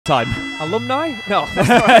time. Alumni? No.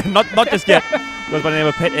 not just yet. Goes by the name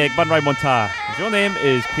of Petcheak Banrai Monta. His real name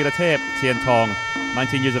is Piratep Tien Tong.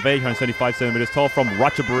 19 years of age, 175 centimeters tall, from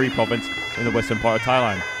BURI province in the western part of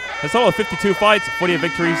Thailand. Has a total of 52 fights, 48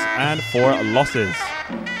 victories, and 4 losses.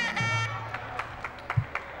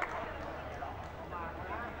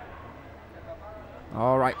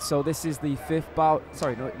 All right, so this is the 5th bout.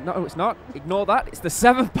 Sorry, no, it's not. Ignore that. It's the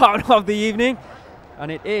 7th bout of the evening.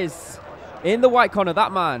 And it is in the white corner,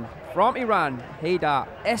 that man from Iran, Heydar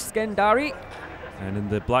Eskandari. And in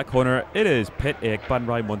the black corner, it is Petcheak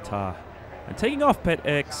Banrai Monta. And taking off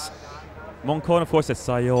Petcheak's Mongkon, of course, is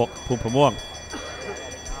Sayok Pumpamwang.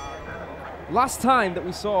 Last time that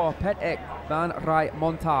we saw Petcheak Banrai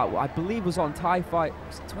Monta, I believe was on Thai Fight,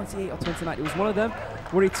 was it 28 or 29? It was one of them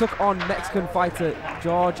where he took on Mexican fighter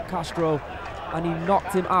George Castro and he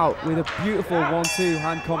knocked him out with a beautiful 1-2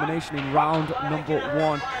 hand combination in round number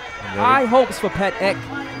 1. High hopes for Petcheak.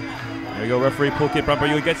 There we go, referee Pulkit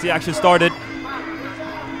Brambayu gets the action started.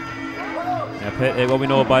 Yeah, Petcheak, what we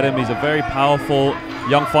know about him, he's a very powerful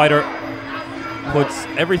young fighter. Puts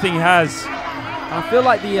everything he has. I feel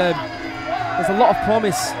like there's a lot of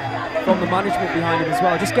promise from the management behind him as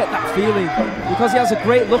well. I just get that feeling because he has a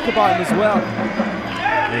great look about him as well.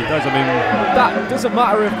 Yeah, he does. I mean, that doesn't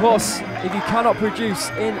matter, of course, if you cannot produce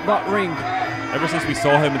in that ring. Ever since we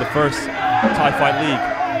saw him in the first Thai Fight League,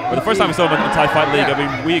 or the first time we saw him in the Thai Fight League, I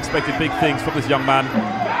mean, we expected big things from this young man.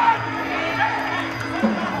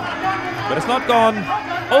 But it's not gone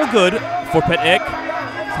all good for Petcheak.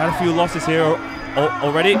 He's had a few losses here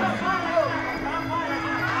already.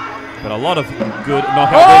 But a lot of good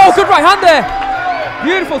knockout wins. Good right hand there!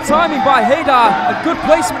 Beautiful timing by Heydar. A good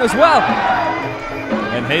placement as well.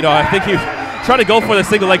 And Heydar, I think he tried to go for the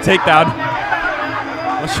single leg takedown.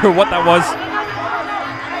 Not sure what that was.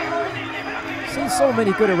 Seen so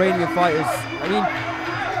many good Iranian fighters. I mean,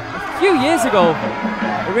 a few years ago,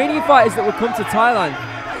 Iranian fighters that would come to Thailand,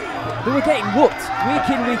 they were getting whooped week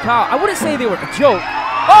in, week out. I wouldn't say they were a joke.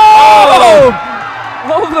 Oh!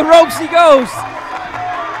 Over the ropes he goes.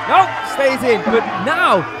 Nope, stays in. But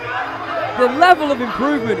now, the level of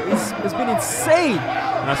improvement has been insane.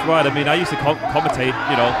 That's right. I mean, I used to commentate,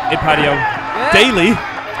 you know, in patio daily.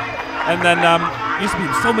 And then used to be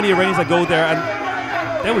so many Iranians that go there and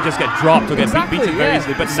they would just get dropped or get beaten very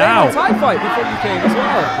easily. But now, Thai fight before you came as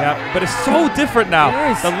well. Yeah, but it's so different now.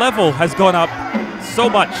 It is. The level has gone up so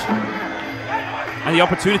much. And the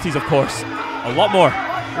opportunities, of course, a lot more.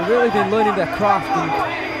 They've really been learning their craft and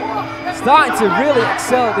starting to really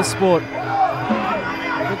excel at this sport.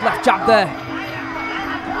 Good left jab there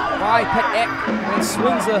by Petcheak, and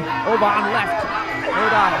swings her overhand left.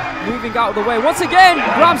 Heydar moving out of the way. Once again,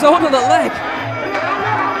 grabs a hold of the leg.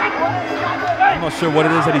 I'm not sure what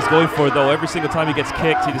it is that he's going for, though. Every single time he gets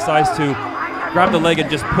kicked, he decides to grab the leg and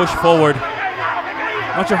just push forward.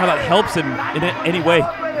 Not sure how that helps him in any way.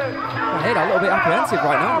 Heydar a little bit apprehensive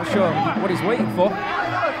right now. Not sure what he's waiting for.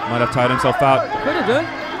 Might have tired himself out. Could have done.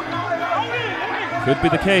 Could be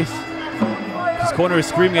the case. His corner is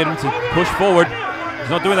screaming at him to push forward. He's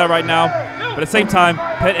not doing that right now. But at the same time,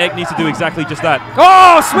 Petcheak needs to do exactly just that.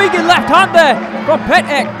 Oh, swinging left hand there from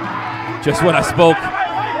Petcheak. Just when I spoke.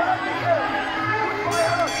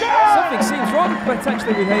 Something seems wrong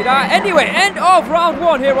potentially with Heydar. Anyway, end of round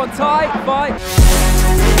 1 here on Thai Fight.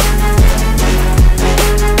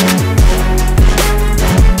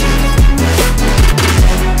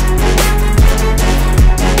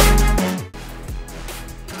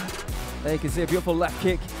 There you can see a beautiful left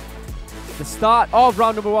kick. The start of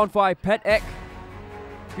round number 1 by Petcheak.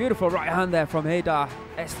 Beautiful right hand there from Heydar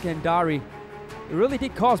Eskandari. It really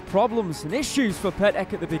did cause problems and issues for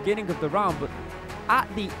Petcheak at the beginning of the round, but at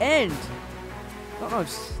the end, I don't know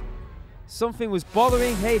if something was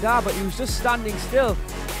bothering Heydar, but he was just standing still.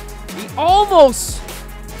 He almost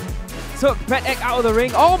took Petcheak out of the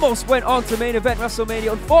ring, almost went on to main event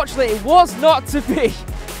WrestleMania. Unfortunately, it was not to be.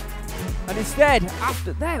 And instead,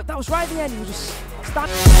 after that was right at the end, he was just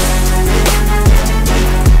standing.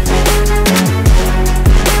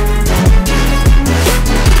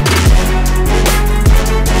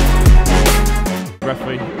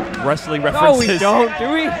 Wrestling references. No, we don't,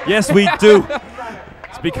 do we? Yes, we do.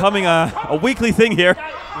 It's becoming a weekly thing here.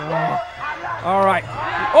 All right.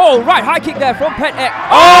 Oh, right, high kick there from Petcheak.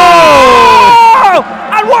 Oh!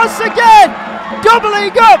 And once again,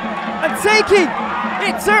 doubling up and taking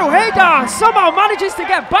it to Heydar. Somehow manages to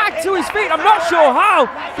get back to his feet. I'm not sure how,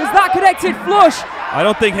 because that connected flush. I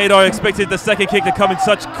don't think Heydar expected the second kick to come in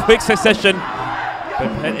such quick succession. But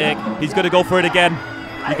Petcheak, he's going to go for it again.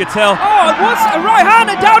 You could tell. Oh, and once a right hand,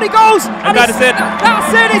 and down he goes. And that is it.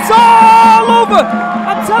 That's it, it's all over.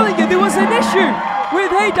 I'm telling you, there was an issue with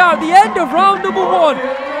with Heydar at the end of round number 1.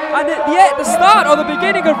 And at the start or the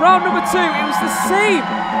beginning of round number 2, it was the same.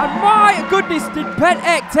 And my goodness, did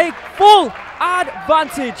Petcheak take full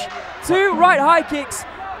advantage. 2 right high kicks.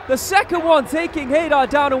 The second one taking Heydar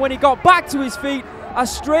down, and when he got back to his feet, a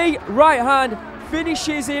straight right hand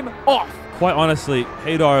finishes him off. Quite honestly,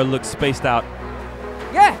 Heydar looked spaced out.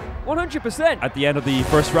 Yeah, 100%. At the end of the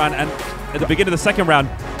first round and at the beginning of the second round.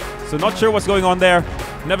 So not sure what's going on there.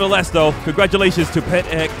 Nevertheless though, congratulations to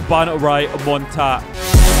Petcheak Muay Thai.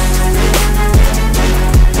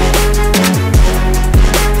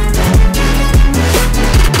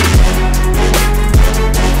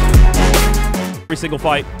 Every single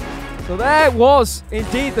fight. So there was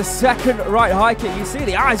indeed the second right high kick. You see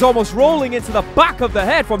the eyes almost rolling into the back of the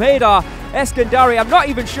head from Heydar Eskandari. I'm not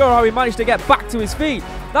even sure how he managed to get back to his feet.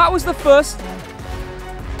 That was the first.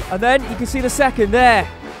 And then you can see the second there,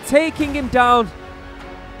 taking him down.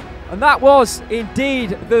 And that was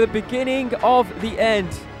indeed the beginning of the end.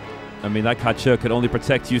 I mean, that catcher could only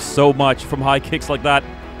protect you so much from high kicks like that.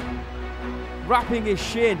 Wrapping his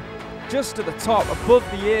shin just to the top, above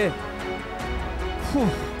the ear. Whew.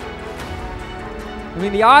 I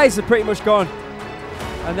mean, the eyes are pretty much gone.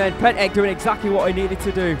 And then Petcheak doing exactly what he needed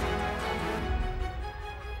to do.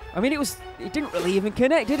 I mean, it didn't really even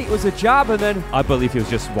connect, did it? It was a jab and then... I believe he was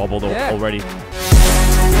just wobbled already.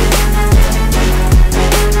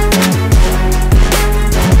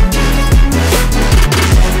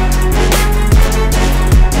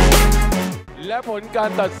และผลการ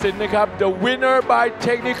ตัดสินนะครับ The winner by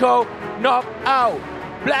technical knockout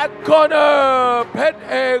Black corner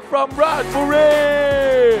Petcheak from ราชบุรี